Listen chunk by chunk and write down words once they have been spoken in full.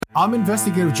I'm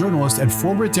investigative journalist and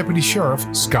former Deputy Sheriff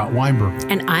Scott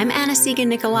Weinberg. And I'm Anna-Sigga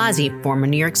Nicolazzi, former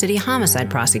New York City homicide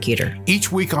prosecutor.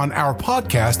 Each week on our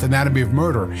podcast, Anatomy of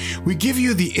Murder, we give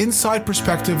you the inside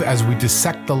perspective as we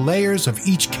dissect the layers of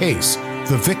each case,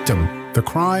 the victim, the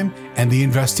crime, and the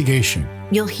investigation.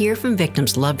 You'll hear from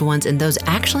victims' loved ones and those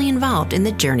actually involved in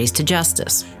the journeys to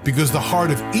justice. Because the heart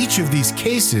of each of these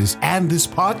cases and this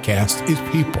podcast is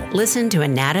people. Listen to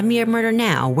Anatomy of Murder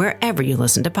now wherever you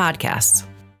listen to podcasts.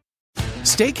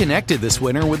 Stay connected this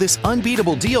winter with this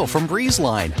unbeatable deal from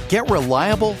BreezeLine. Get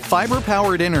reliable,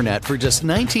 fiber-powered internet for just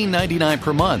 $19.99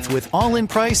 per month with all-in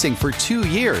pricing for 2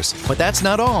 years. But that's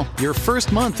not all. Your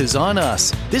first month is on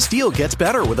us. This deal gets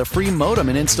better with a free modem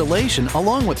and installation,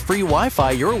 along with free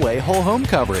Wi-Fi your way whole home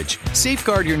coverage.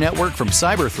 Safeguard your network from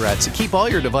cyber threats and keep all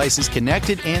your devices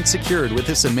connected and secured with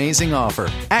this amazing offer.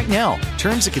 Act now.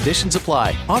 Terms and conditions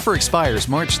apply. Offer expires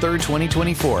March 3rd,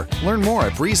 2024. Learn more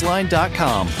at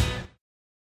breezeline.com.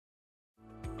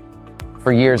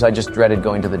 For years, I just dreaded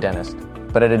going to the dentist.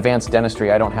 But at Advanced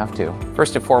Dentistry, I don't have to.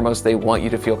 First and foremost, they want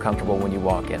you to feel comfortable when you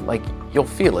walk in. Like, you'll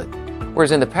feel it.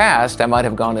 Whereas in the past, I might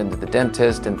have gone into the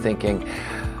dentist and thinking,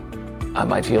 I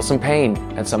might feel some pain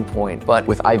at some point. But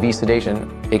with IV sedation,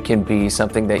 it can be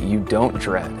something that you don't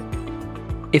dread.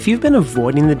 If you've been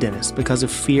avoiding the dentist because of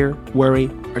fear,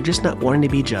 worry, or just not wanting to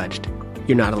be judged,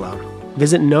 you're not alone.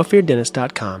 Visit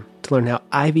NoFearDentist.com to learn how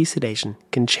IV sedation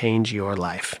can change your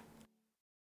life.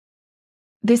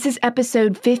 This is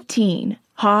episode 15,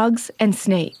 Hogs and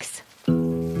Snakes.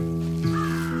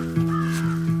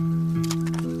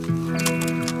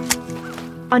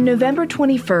 On November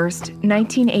 21st,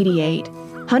 1988,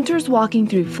 hunters walking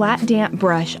through flat, damp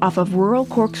brush off of rural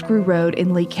Corkscrew Road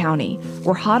in Lee County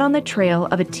were hot on the trail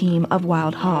of a team of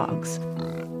wild hogs.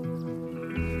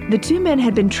 The two men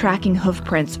had been tracking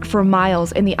hoofprints for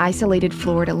miles in the isolated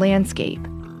Florida landscape.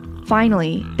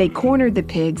 Finally, they cornered the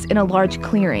pigs in a large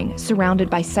clearing surrounded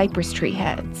by cypress tree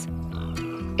heads.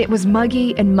 It was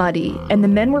muggy and muddy, and the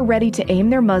men were ready to aim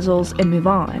their muzzles and move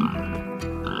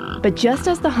on. But just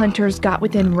as the hunters got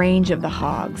within range of the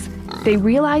hogs, they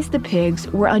realized the pigs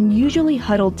were unusually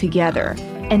huddled together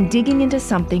and digging into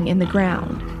something in the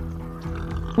ground.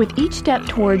 With each step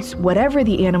towards whatever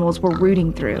the animals were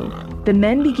rooting through, the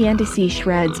men began to see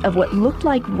shreds of what looked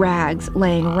like rags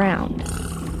laying around.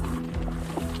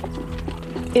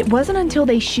 It wasn't until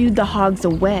they shooed the hogs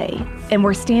away and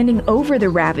were standing over the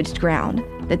ravaged ground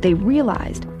that they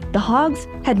realized the hogs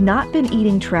had not been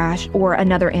eating trash or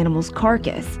another animal's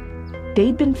carcass.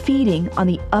 They'd been feeding on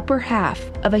the upper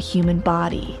half of a human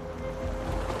body.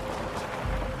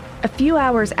 A few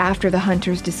hours after the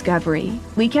hunters' discovery,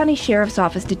 Lee County Sheriff's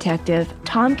Office Detective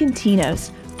Tom Continos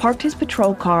parked his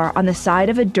patrol car on the side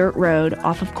of a dirt road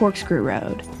off of Corkscrew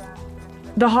Road.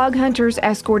 The hog hunters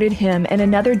escorted him and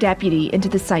another deputy into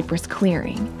the cypress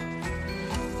clearing.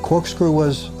 Corkscrew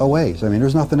was a ways. I mean,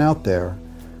 there's nothing out there.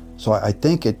 So I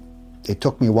think it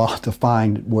took me a while to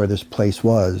find where this place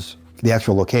was, the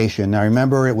actual location. Now, I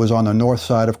remember it was on the north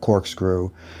side of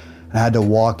Corkscrew. I had to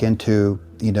walk into,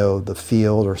 the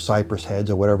field or cypress heads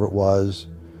or whatever it was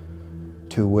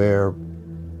to where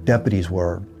deputies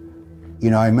were.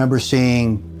 I remember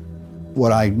seeing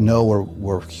what I know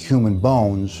were human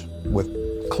bones with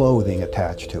clothing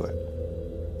attached to it.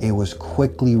 It was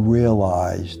quickly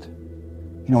realized,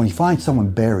 when you find someone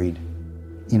buried,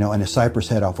 in a cypress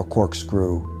head off a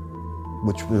Corkscrew,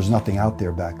 which there's nothing out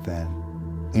there back then,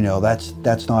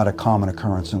 that's not a common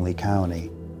occurrence in Lee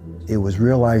County. It was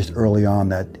realized early on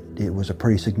that it was a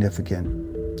pretty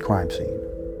significant crime scene.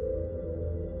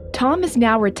 Tom is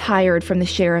now retired from the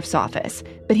sheriff's office,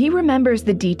 but he remembers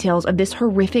the details of this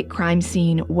horrific crime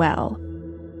scene well.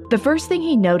 The first thing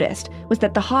he noticed was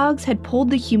that the hogs had pulled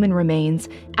the human remains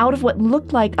out of what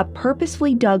looked like a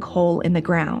purposefully dug hole in the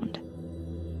ground.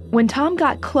 When Tom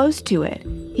got close to it,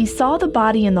 he saw the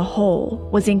body in the hole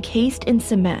was encased in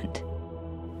cement.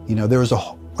 There was a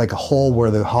hole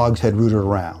where the hogs had rooted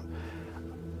around.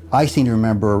 I seem to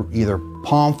remember either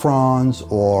palm fronds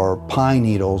or pine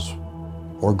needles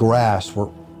or grass.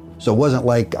 So it wasn't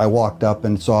like I walked up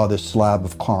and saw this slab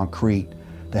of concrete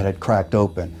that had cracked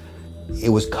open. It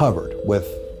was covered with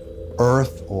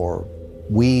earth or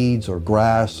weeds or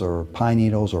grass or pine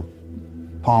needles or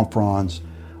palm fronds.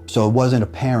 So it wasn't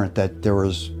apparent that there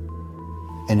was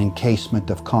an encasement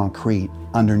of concrete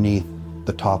underneath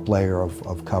the top layer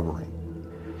of covering.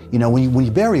 When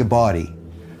you bury a body,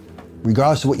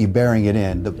 regardless of what you're burying it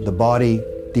in, the body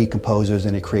decomposes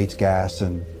and it creates gas,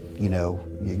 and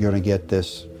you're going to get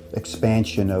this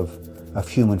expansion of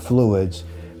human fluids,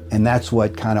 and that's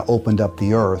what kind of opened up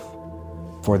the earth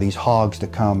for these hogs to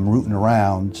come rooting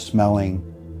around, smelling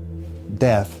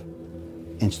death,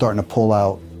 and starting to pull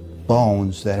out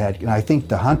bones that had, and I think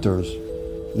the hunters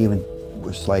even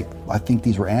was like, I think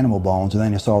these were animal bones, and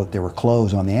then I saw that there were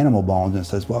clothes on the animal bones, and it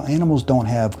says, well, animals don't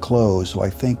have clothes, so I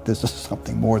think this is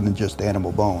something more than just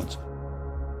animal bones.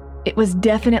 It was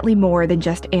definitely more than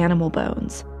just animal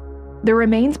bones. The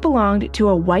remains belonged to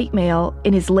a white male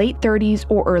in his late 30s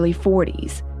or early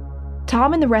 40s.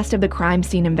 Tom and the rest of the crime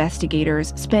scene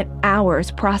investigators spent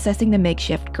hours processing the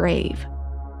makeshift grave.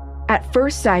 At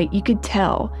first sight, you could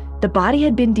tell the body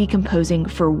had been decomposing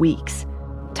for weeks.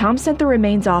 Tom sent the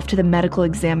remains off to the medical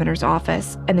examiner's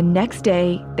office, and the next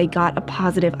day, they got a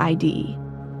positive ID.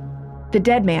 The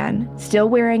dead man, still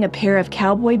wearing a pair of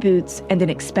cowboy boots and an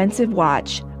expensive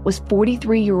watch, was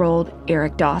 43-year-old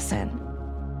Eric Dawson.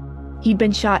 He'd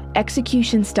been shot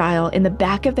execution style in the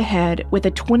back of the head with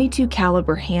a .22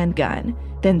 caliber handgun,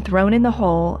 then thrown in the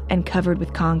hole and covered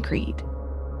with concrete.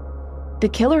 The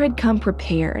killer had come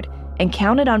prepared and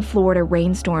counted on Florida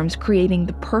rainstorms creating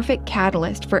the perfect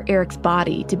catalyst for Eric's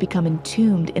body to become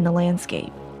entombed in the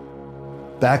landscape.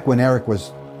 Back when Eric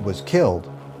was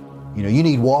killed, you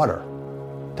need water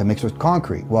to mix with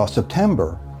concrete. Well,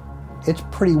 September, it's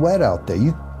pretty wet out there.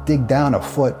 You dig down a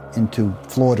foot into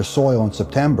Florida soil in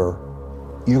September,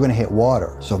 you're going to hit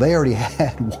water. So they already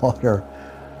had water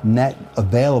net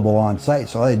available on site.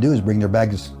 So all they do is bring their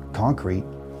bags of concrete,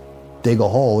 dig a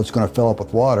hole, it's going to fill up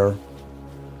with water,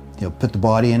 put the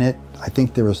body in it. I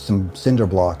think there was some cinder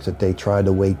blocks that they tried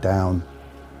to weight down.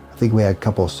 I think we had a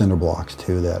couple of cinder blocks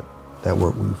too that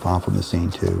we found from the scene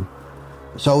too.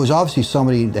 So it was obviously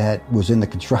somebody that was in the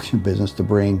construction business to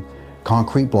bring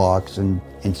concrete blocks and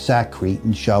sackcrete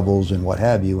and shovels and what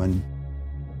have you. And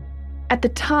at the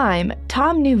time,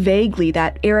 Tom knew vaguely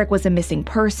that Eric was a missing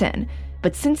person,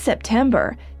 but since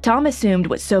September, Tom assumed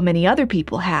what so many other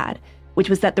people had, which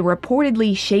was that the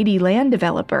reportedly shady land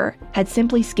developer had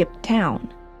simply skipped town.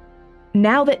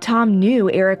 Now that Tom knew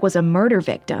Eric was a murder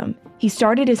victim, he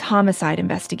started his homicide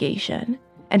investigation,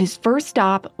 and his first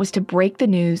stop was to break the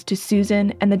news to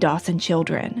Susan and the Dawson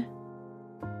children.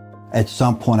 At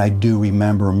some point, I do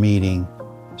remember meeting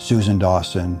Susan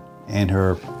Dawson and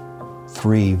her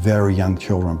 3 very young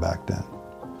children back then.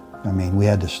 I mean, we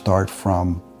had to start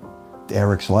from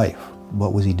Eric's life.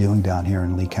 What was he doing down here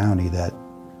in Lee County that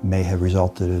may have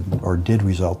resulted in, or did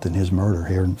result in, his murder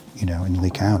here, in Lee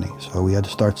County? So we had to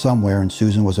start somewhere, and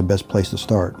Susan was the best place to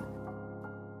start.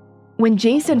 When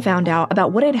Jason found out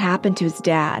about what had happened to his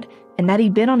dad and that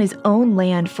he'd been on his own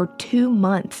land for 2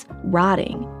 months,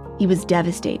 rotting, he was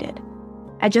devastated.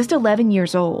 At just 11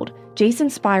 years old, Jason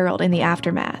spiraled in the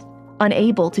aftermath,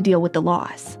 unable to deal with the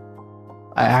loss.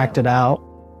 I acted out.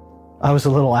 I was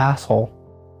a little asshole,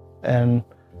 and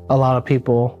a lot of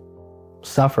people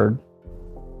suffered.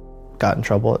 Got in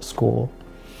trouble at school,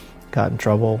 got in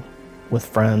trouble with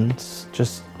friends,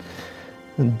 just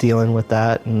dealing with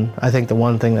that. And I think the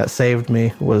one thing that saved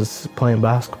me was playing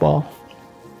basketball.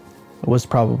 It was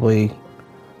probably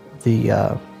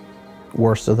the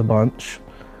worst of the bunch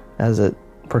as it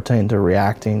pertained to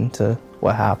reacting to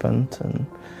what happened. And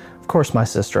of course my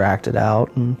sister acted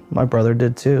out, and my brother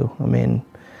did too. I mean,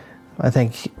 I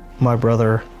think my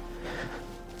brother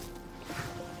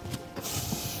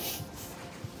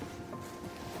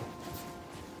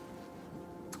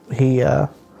he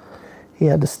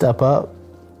had to step up,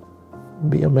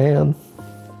 be a man.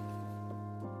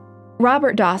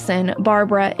 Robert Dawson,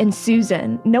 Barbara, and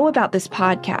Susan know about this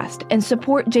podcast and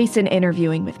support Jason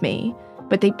interviewing with me,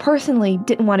 but they personally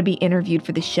didn't want to be interviewed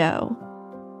for the show.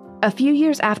 A few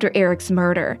years after Eric's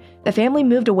murder, the family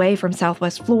moved away from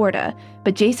Southwest Florida,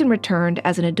 but Jason returned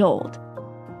as an adult.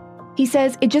 He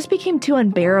says it just became too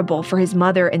unbearable for his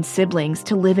mother and siblings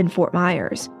to live in Fort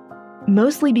Myers,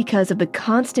 mostly because of the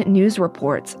constant news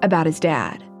reports about his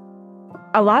dad.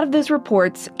 A lot of those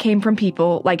reports came from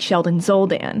people like Sheldon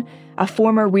Zoldan, a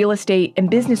former real estate and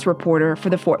business reporter for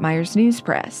the Fort Myers News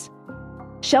Press.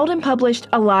 Sheldon published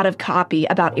a lot of copy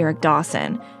about Eric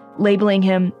Dawson, labeling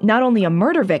him not only a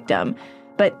murder victim,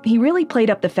 but he really played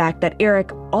up the fact that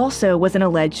Eric also was an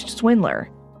alleged swindler.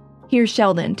 Here's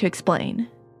Sheldon to explain.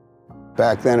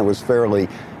 Back then it was fairly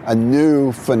a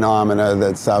new phenomena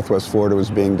that Southwest Florida was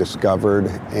being discovered,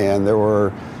 and there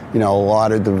were, a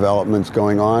lot of developments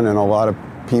going on and a lot of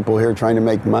people here trying to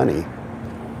make money.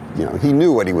 He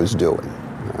knew what he was doing,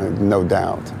 no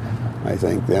doubt, I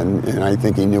think. And I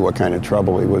think he knew what kind of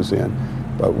trouble he was in.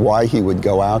 But why he would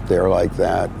go out there like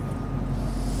that,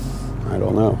 I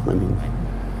don't know. I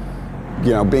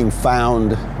mean, being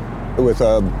found with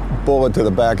a bullet to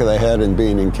the back of the head and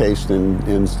being encased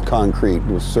in concrete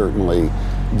was certainly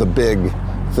the big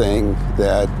thing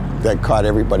that caught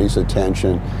everybody's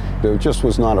attention. It just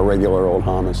was not a regular old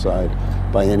homicide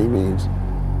by any means.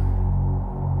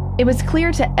 It was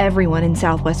clear to everyone in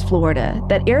Southwest Florida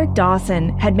that Eric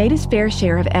Dawson had made his fair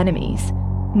share of enemies.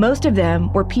 Most of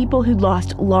them were people who'd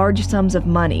lost large sums of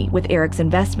money with Eric's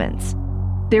investments.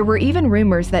 There were even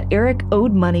rumors that Eric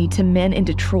owed money to men in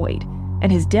Detroit,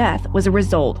 and his death was a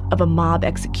result of a mob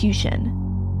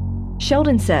execution.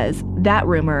 Sheldon says that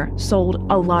rumor sold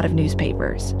a lot of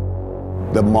newspapers.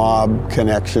 The mob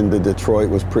connection to Detroit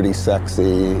was pretty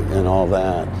sexy and all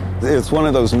that. It's one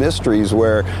of those mysteries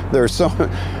where there's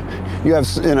you have,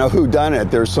 whodunit.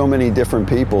 There's so many different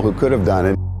people who could have done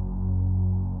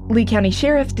it. Lee County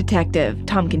Sheriff's Detective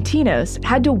Tom Continos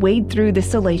had to wade through the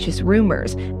salacious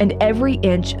rumors and every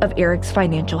inch of Eric's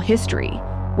financial history,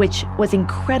 which was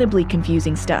incredibly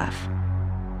confusing stuff.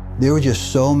 There were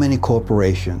just so many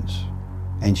corporations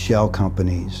and shell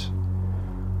companies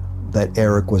that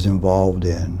Eric was involved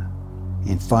in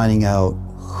finding out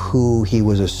who he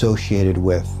was associated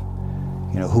with,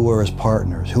 who were his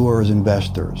partners, who were his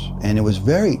investors. And it was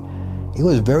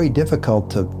very difficult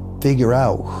to figure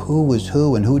out who was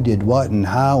who and who did what and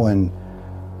how and,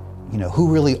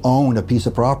 who really owned a piece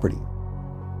of property.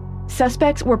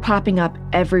 Suspects were popping up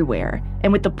everywhere,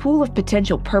 and with the pool of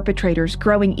potential perpetrators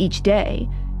growing each day,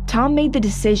 Tom made the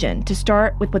decision to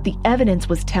start with what the evidence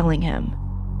was telling him.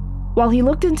 While he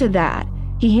looked into that,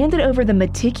 he handed over the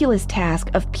meticulous task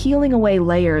of peeling away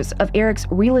layers of Eric's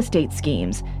real estate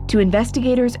schemes to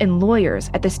investigators and lawyers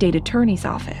at the state attorney's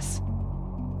office.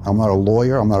 I'm not a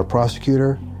lawyer, I'm not a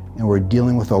prosecutor, and we're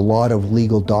dealing with a lot of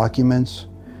legal documents,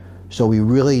 so we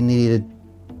really needed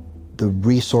the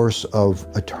resource of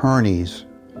attorneys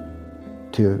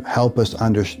to help us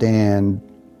understand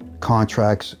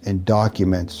contracts and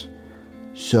documents.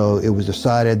 So it was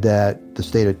decided that the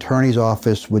state attorney's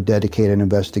office would dedicate an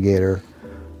investigator,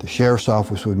 the sheriff's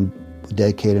office would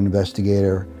dedicate an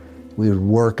investigator. We would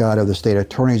work out of the state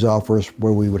attorney's office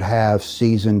where we would have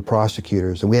seasoned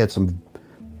prosecutors, and we had some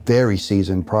very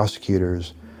seasoned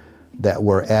prosecutors that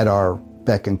were at our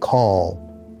beck and call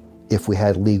if we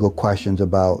had legal questions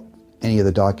about any of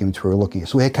the documents we were looking at.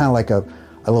 So we had kind of like a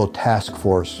little task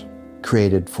force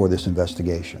created for this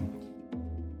investigation.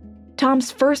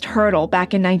 Tom's first hurdle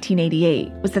back in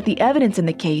 1988 was that the evidence in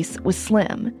the case was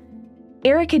slim.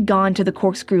 Eric had gone to the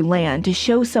Corkscrew land to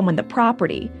show someone the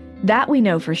property. That we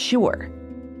know for sure.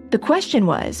 The question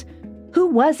was, who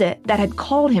was it that had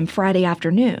called him Friday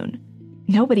afternoon?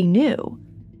 Nobody knew.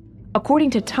 According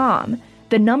to Tom,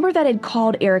 the number that had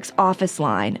called Eric's office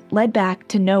line led back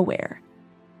to nowhere.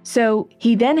 So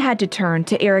he then had to turn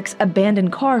to Eric's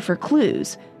abandoned car for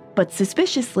clues, but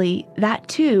suspiciously, that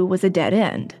too was a dead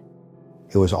end.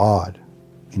 It was odd.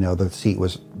 The seat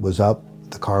was up,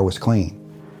 the car was clean.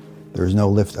 There was no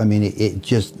lift. I mean,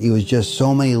 it was just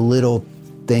so many little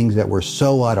things that were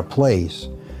so out of place,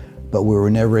 but we were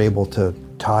never able to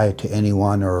tie it to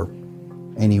anyone or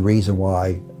any reason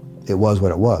why it was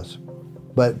what it was.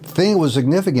 But the thing that was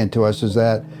significant to us is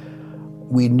that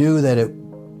we knew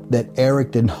that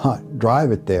Eric did not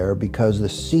drive it there because the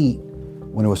seat,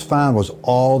 when it was found, was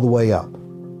all the way up.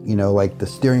 Like the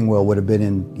steering wheel would have been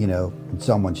in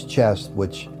someone's chest,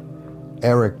 which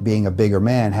Eric, being a bigger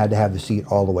man, had to have the seat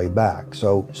all the way back.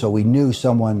 So we knew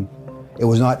it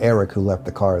was not Eric who left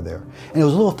the car there. And it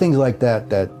was little things like that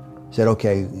said,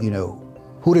 okay,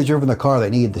 who'd have driven the car that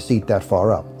needed the seat that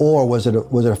far up? Or was it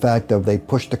a fact of they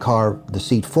pushed the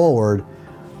seat forward,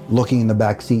 looking in the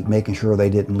back seat, making sure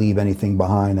they didn't leave anything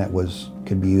behind that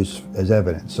could be used as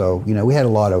evidence. So, we had a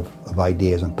lot of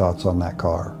ideas and thoughts on that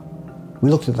car. We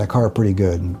looked at that car pretty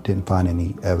good and didn't find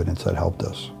any evidence that helped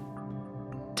us.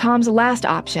 Tom's last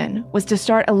option was to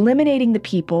start eliminating the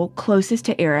people closest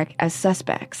to Eric as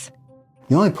suspects.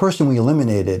 The only person we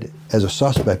eliminated as a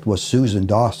suspect was Susan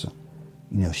Dawson.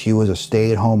 She was a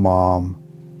stay-at-home mom,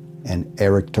 and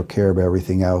Eric took care of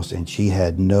everything else, and she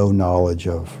had no knowledge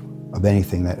of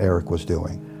anything that Eric was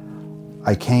doing.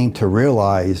 I came to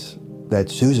realize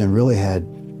that Susan really had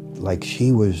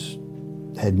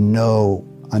no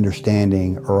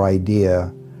understanding or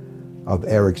idea of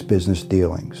Eric's business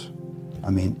dealings. I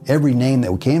mean, every name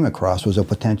that we came across was a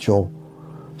potential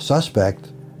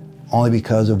suspect only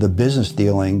because of the business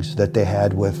dealings that they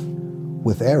had with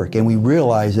Eric. And we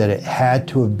realized that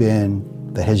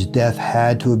that his death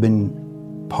had to have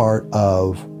been part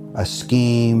of a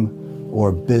scheme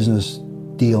or business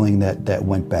dealing that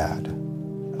went bad.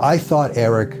 I thought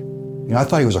Eric, I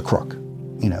thought he was a crook,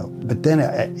 but then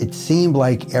it seemed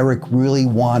like Eric really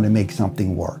wanted to make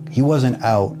something work. He wasn't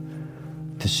out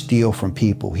to steal from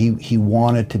people. He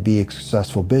wanted to be a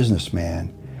successful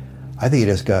businessman. I think he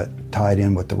just got tied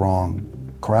in with the wrong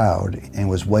crowd and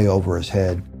was way over his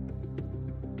head.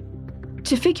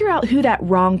 To figure out who that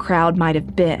wrong crowd might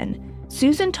have been,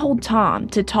 Susan told Tom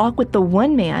to talk with the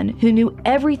one man who knew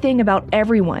everything about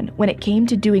everyone when it came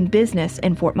to doing business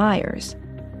in Fort Myers,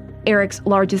 Eric's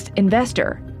largest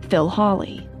investor, Phil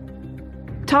Hawley.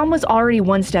 Tom was already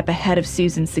one step ahead of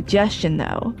Susan's suggestion,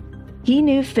 though. He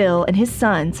knew Phil and his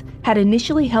sons had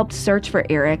initially helped search for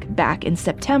Eric back in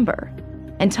September,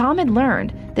 and Tom had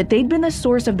learned that they'd been the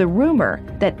source of the rumor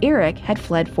that Eric had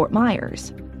fled Fort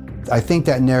Myers. I think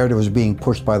that narrative was being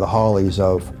pushed by the Hawleys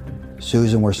of,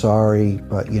 Susan, we're sorry,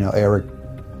 but, Eric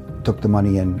took the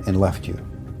money and left you.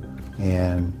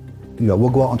 And,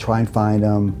 we'll go out and try and find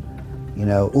him.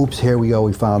 Oops, here we go,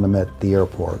 we found him at the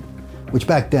airport. Which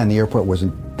back then, the airport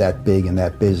wasn't that big and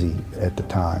that busy at the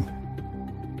time.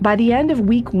 By the end of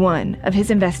week 1 of his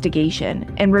investigation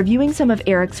and reviewing some of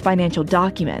Eric's financial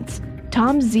documents,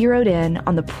 Tom zeroed in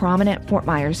on the prominent Fort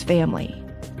Myers family.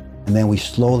 And then we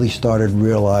slowly started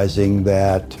realizing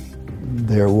that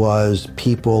there was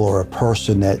people or a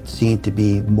person that seemed to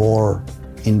be more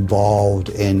involved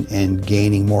in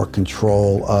gaining more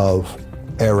control of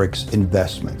Eric's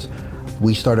investments.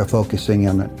 We started focusing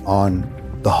on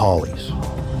the Hawleys.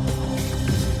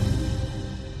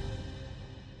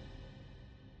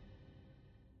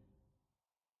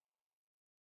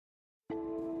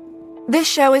 This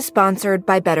show is sponsored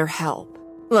by BetterHelp.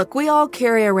 Look, we all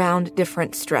carry around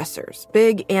different stressors,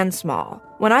 big and small.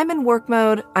 When I'm in work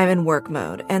mode, I'm in work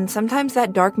mode, and sometimes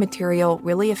that dark material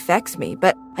really affects me,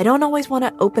 but I don't always want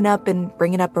to open up and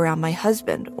bring it up around my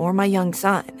husband or my young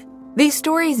son. These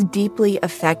stories deeply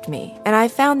affect me, and I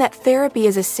found that therapy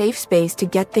is a safe space to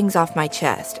get things off my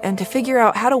chest and to figure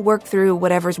out how to work through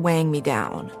whatever's weighing me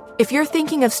down. If you're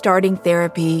thinking of starting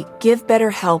therapy, give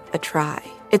BetterHelp a try.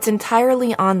 It's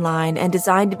entirely online and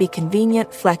designed to be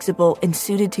convenient, flexible, and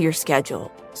suited to your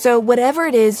schedule. So whatever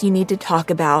it is you need to talk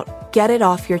about, get it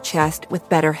off your chest with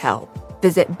BetterHelp.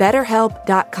 Visit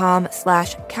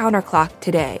BetterHelp.com/counterclock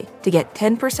today to get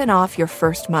 10% off your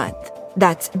first month.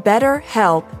 That's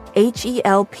BetterHelp,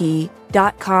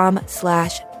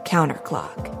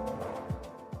 HELP.com/counterclock.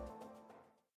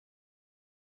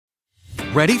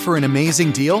 Ready for an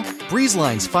amazing deal?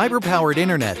 BreezeLine's fiber-powered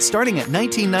internet starting at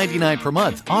 $19.99 per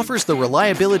month offers the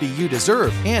reliability you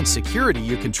deserve and security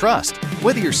you can trust.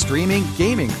 Whether you're streaming,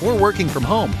 gaming, or working from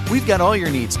home, we've got all your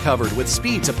needs covered with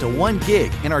speeds up to 1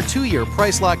 gig and our 2-year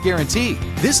price lock guarantee.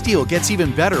 This deal gets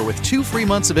even better with 2 free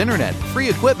months of internet, free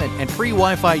equipment, and free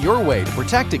Wi-Fi your way to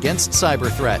protect against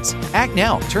cyber threats. Act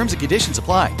now. Terms and conditions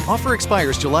apply. Offer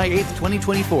expires July 8th,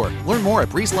 2024. Learn more at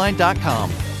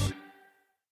breezeline.com.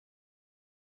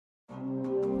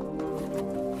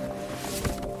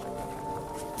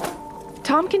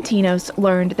 Tom Continos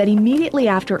learned that immediately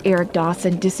after Eric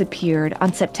Dawson disappeared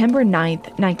on September 9,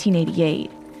 1988,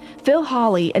 Phil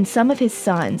Hawley and some of his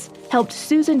sons helped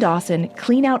Susan Dawson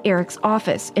clean out Eric's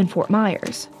office in Fort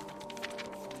Myers.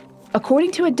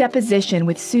 According to a deposition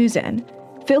with Susan,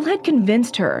 Phil had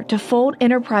convinced her to fold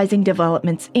Enterprising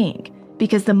Developments, Inc.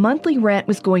 because the monthly rent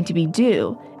was going to be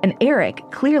due and Eric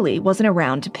clearly wasn't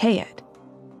around to pay it.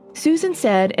 Susan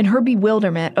said in her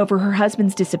bewilderment over her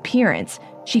husband's disappearance,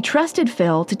 she trusted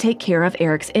Phil to take care of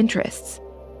Eric's interests.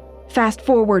 Fast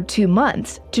forward 2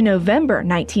 months to November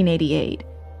 1988,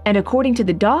 and according to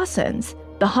the Dawsons,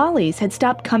 the Hawleys had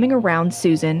stopped coming around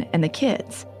Susan and the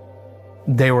kids.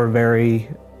 They were very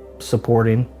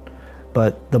supporting,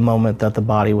 but the moment that the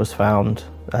body was found,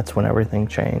 that's when everything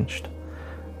changed.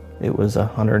 It was a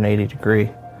 180-degree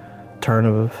turn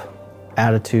of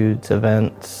attitudes,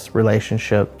 events,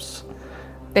 relationships.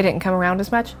 They didn't come around as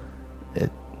much?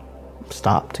 It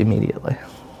stopped immediately,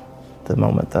 the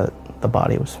moment that the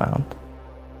body was found.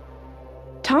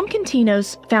 Tom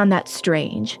Continos found that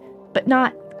strange, but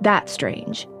not that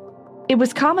strange. It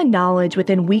was common knowledge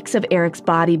within weeks of Eric's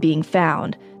body being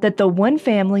found that the one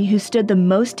family who stood the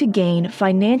most to gain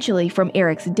financially from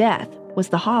Eric's death was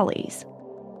the Hawleys.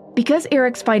 Because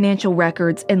Eric's financial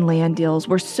records and land deals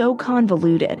were so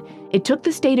convoluted, it took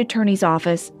the state attorney's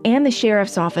office and the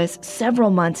sheriff's office several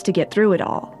months to get through it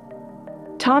all.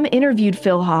 Tom interviewed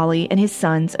Phil Hawley and his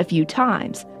sons a few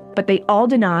times, but they all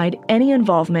denied any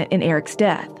involvement in Eric's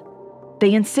death.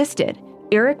 They insisted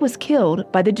Eric was killed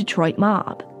by the Detroit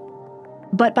mob.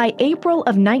 But by April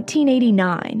of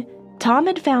 1989, Tom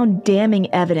had found damning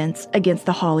evidence against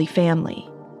the Hawley family.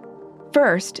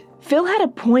 First, Phil had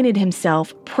appointed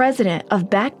himself president of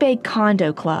Back Bay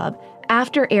Condo Club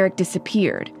after Eric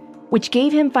disappeared, which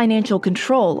gave him financial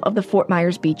control of the Fort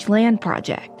Myers Beach land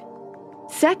project.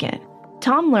 Second,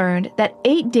 Tom learned that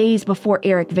 8 days before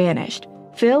Eric vanished,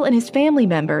 Phil and his family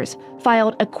members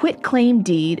filed a quitclaim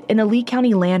deed in the Lee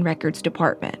County Land Records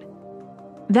Department.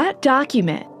 That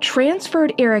document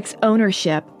transferred Eric's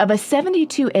ownership of a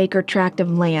 72-acre tract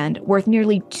of land worth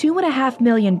nearly $2.5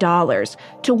 million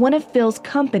to one of Phil's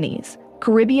companies,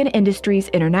 Caribbean Industries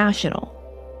International.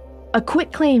 A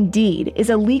quitclaim deed is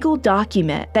a legal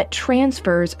document that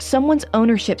transfers someone's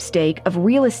ownership stake of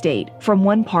real estate from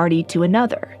one party to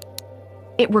another.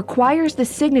 It requires the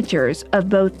signatures of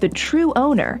both the true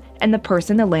owner and the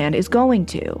person the land is going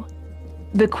to.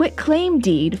 The quitclaim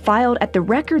deed filed at the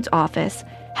records office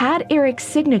had Eric's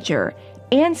signature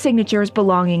and signatures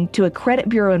belonging to a credit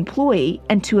bureau employee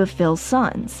and two of Phil's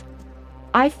sons.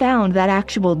 I found that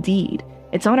actual deed.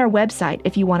 It's on our website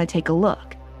if you want to take a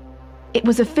look. It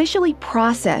was officially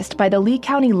processed by the Lee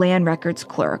County Land Records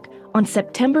clerk on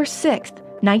September 6,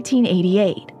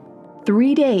 1988,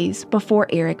 3 days before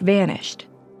Eric vanished.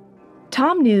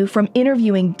 Tom knew from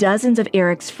interviewing dozens of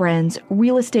Eric's friends,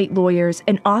 real estate lawyers,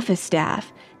 and office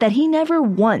staff that he never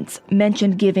once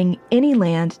mentioned giving any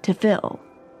land to Phil.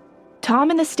 Tom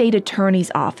and the state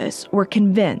attorney's office were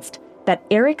convinced that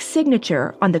Eric's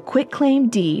signature on the quitclaim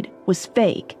deed was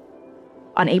fake.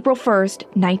 On April 1,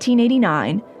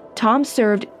 1989, Tom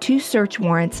served 2 search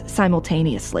warrants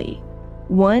simultaneously.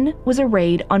 One was a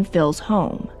raid on Phil's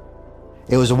home.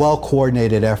 It was a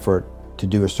well-coordinated effort to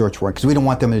do a search warrant because we didn't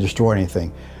want them to destroy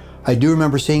anything. I do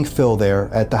remember seeing Phil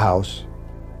there at the house.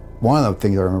 One of the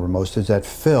things I remember most is that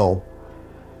Phil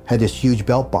had this huge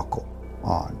belt buckle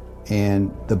on,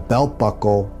 and the belt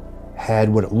buckle had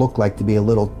what it looked like to be a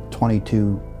little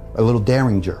 .22, a little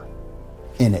Derringer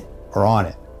in it or on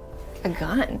it. A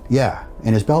gun? Yeah,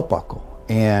 in his belt buckle.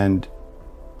 And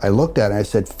I looked at it and I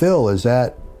said, Phil, is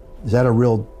that a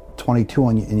real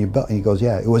 .22 in your belt? And he goes,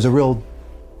 yeah, it was a real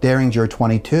Derringer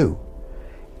 .22.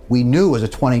 We knew it was a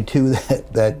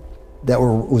 .22 that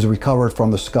was recovered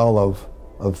from the skull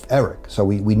of Eric. So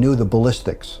we knew the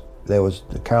ballistics. That was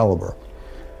the caliber.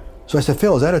 So I said,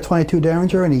 Phil, is that a .22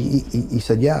 Derringer? And he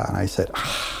said, yeah. And I said,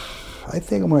 I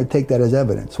think I'm going to take that as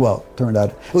evidence. Well, it turned out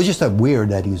it was just weird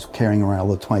that he was carrying around a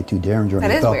little .22 Derringer in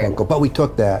his belt buckle. But we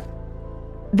took that.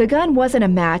 The gun wasn't a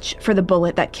match for the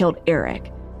bullet that killed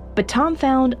Eric, but Tom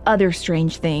found other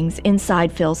strange things inside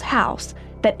Phil's house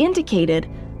that indicated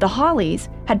the Hollies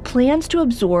had plans to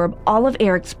absorb all of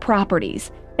Eric's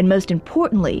properties, and most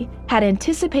importantly, had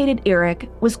anticipated Eric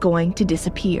was going to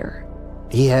disappear.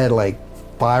 He had like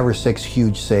 5 or 6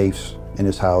 huge safes in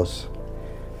his house,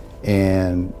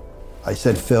 and I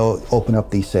said, Phil, open up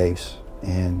these safes.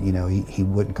 And he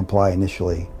wouldn't comply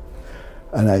initially.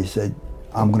 And I said,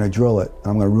 I'm going to drill it.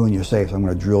 I'm going to ruin your safes. I'm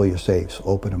going to drill your safes.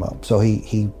 Open them up. So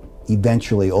he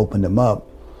eventually opened them up,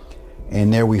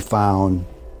 and there we found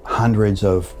hundreds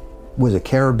of, was it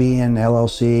Caribbean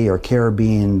LLC or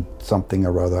Caribbean something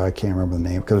or other? I can't remember the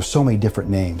name because there's so many different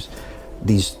names.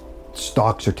 These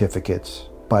stock certificates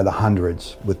by the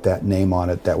hundreds with that name on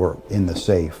it that were in the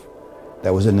safe.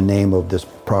 That was in the name of this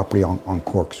property on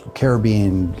Corkscrew,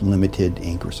 Caribbean Limited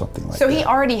Inc. or something like that. So he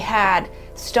already had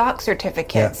stock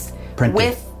certificates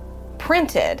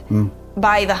printed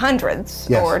by the hundreds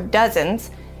or dozens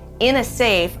in a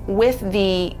safe with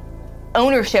the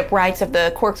ownership rights of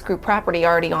the Corkscrew property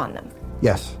already on them.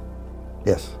 Yes.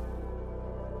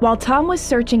 While Tom was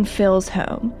searching Phil's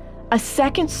home, a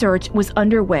second search was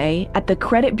underway at the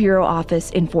Credit Bureau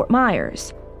office in Fort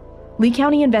Myers. Lee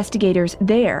County investigators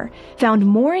there found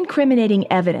more incriminating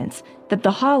evidence that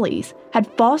the Hollies had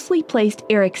falsely placed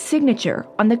Eric's signature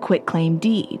on the quitclaim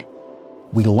deed.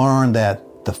 We learned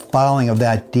that the filing of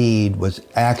that deed was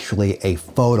actually a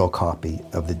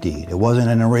photocopy of the deed. It wasn't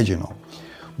an original.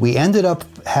 We ended up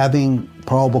having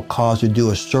probable cause to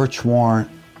do a search warrant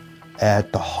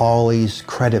at the Hollies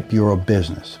Credit Bureau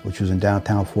business, which was in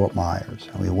downtown Fort Myers.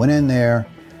 And we went in there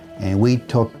and we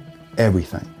took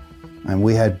everything. And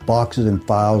we had boxes and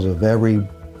files of every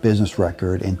business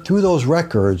record. And through those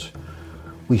records,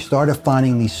 we started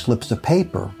finding these slips of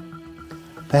paper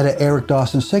that had Eric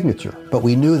Dawson's signature. But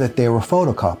we knew that they were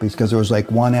photocopies because there was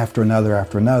like one after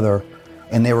another.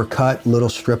 And they were cut little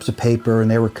strips of paper,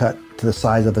 and they were cut to the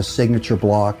size of a signature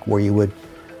block where you would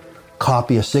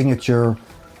copy a signature,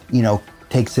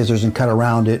 take scissors and cut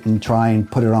around it and try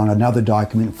and put it on another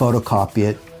document and photocopy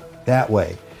it that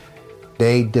way.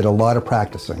 They did a lot of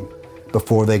practicing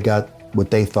before they got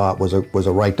what they thought was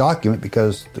a right document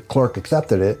because the clerk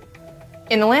accepted it.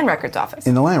 In the land records office.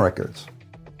 In the land records.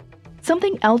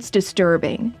 Something else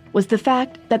disturbing was the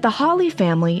fact that the Holly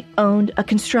family owned a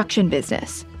construction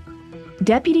business.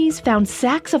 Deputies found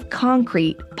sacks of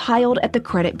concrete piled at the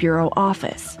Credit Bureau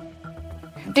office.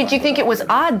 Did you think it was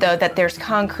odd, though, that there's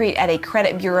concrete at a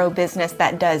Credit Bureau business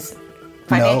that does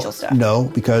financial stuff? No,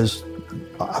 because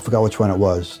I forgot which one it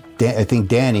was. I think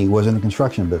Danny was in the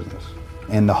construction business.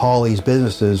 And the Hawley's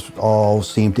businesses all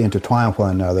seemed to intertwine with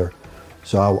one another.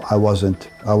 So I wasn't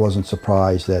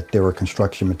surprised that there were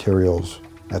construction materials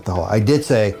at the Hawley. I did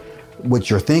say, what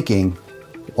you're thinking,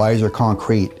 why is there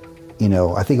concrete?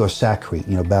 I think it was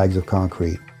sackcrete, bags of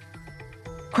concrete.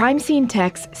 Crime scene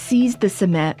techs seized the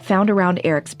cement found around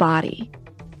Eric's body.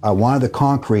 I wanted the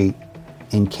concrete,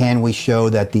 and can we show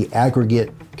that the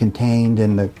aggregate contained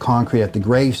in the concrete at the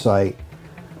gravesite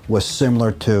was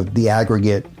similar to the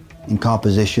aggregate in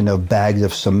composition of bags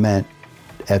of cement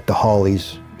at the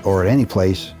Hawley's, or at any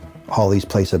place, Hawley's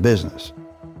place of business.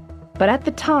 But at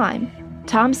the time,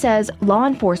 Tom says law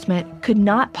enforcement could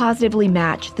not positively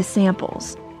match the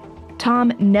samples.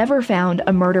 Tom never found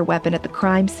a murder weapon at the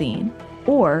crime scene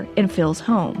or in Phil's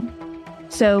home.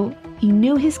 So he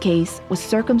knew his case was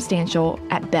circumstantial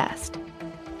at best.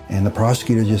 And the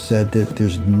prosecutor just said that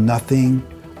there's nothing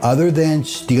other than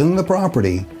stealing the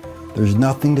property. There's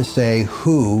nothing to say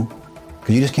who,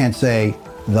 because you just can't say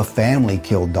the family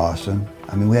killed Dawson.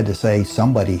 I mean, we had to say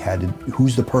somebody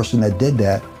who's the person that did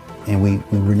that, and we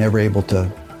were never able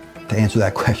to answer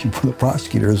that question for the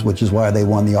prosecutors, which is why they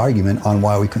won the argument on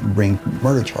why we couldn't bring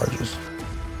murder charges.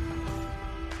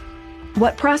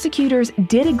 What prosecutors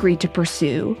did agree to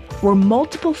pursue were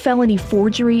multiple felony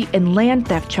forgery and land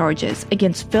theft charges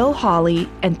against Phil Hawley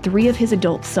and 3 of his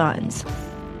adult sons.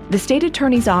 The state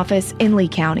attorney's office in Lee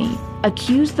County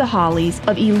accused the Hawleys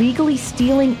of illegally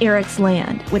stealing Eric's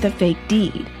land with a fake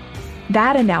deed.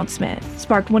 That announcement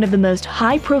sparked one of the most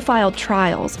high-profile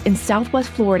trials in Southwest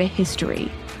Florida history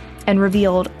and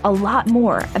revealed a lot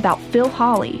more about Phil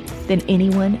Hawley than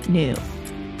anyone knew.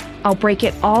 I'll break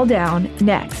it all down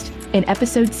next in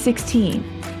episode 16,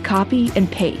 Copy and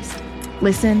Paste.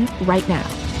 Listen right now.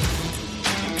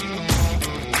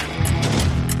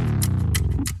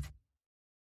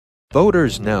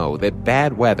 Boaters know that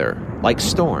bad weather, like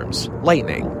storms,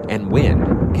 lightning, and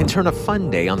wind, can turn a fun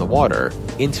day on the water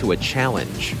into a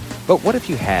challenge. But what if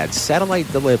you had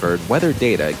satellite-delivered weather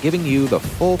data giving you the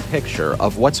full picture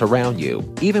of what's around you,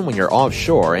 even when you're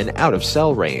offshore and out of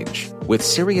cell range? With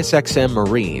SiriusXM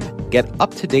Marine, get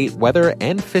up-to-date weather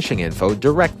and fishing info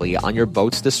directly on your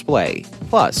boat's display.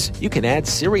 Plus, you can add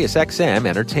SiriusXM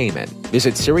Entertainment.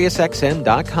 Visit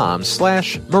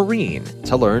SiriusXM.com/marine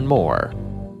to learn more.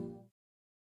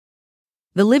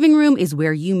 The living room is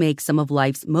where you make some of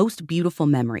life's most beautiful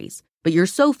memories, but your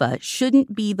sofa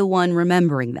shouldn't be the one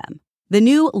remembering them. The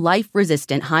new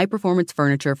life-resistant high-performance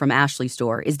furniture from Ashley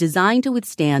Store is designed to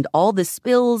withstand all the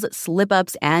spills,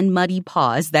 slip-ups, and muddy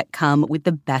paws that come with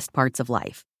the best parts of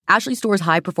life. Ashley Store's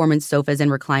high-performance sofas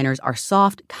and recliners are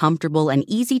soft, comfortable, and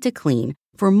easy to clean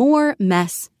for more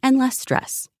mess and less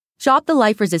stress. Shop the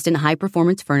life-resistant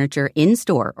high-performance furniture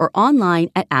in-store or online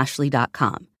at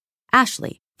ashley.com.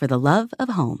 Ashley, for the love of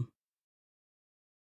home.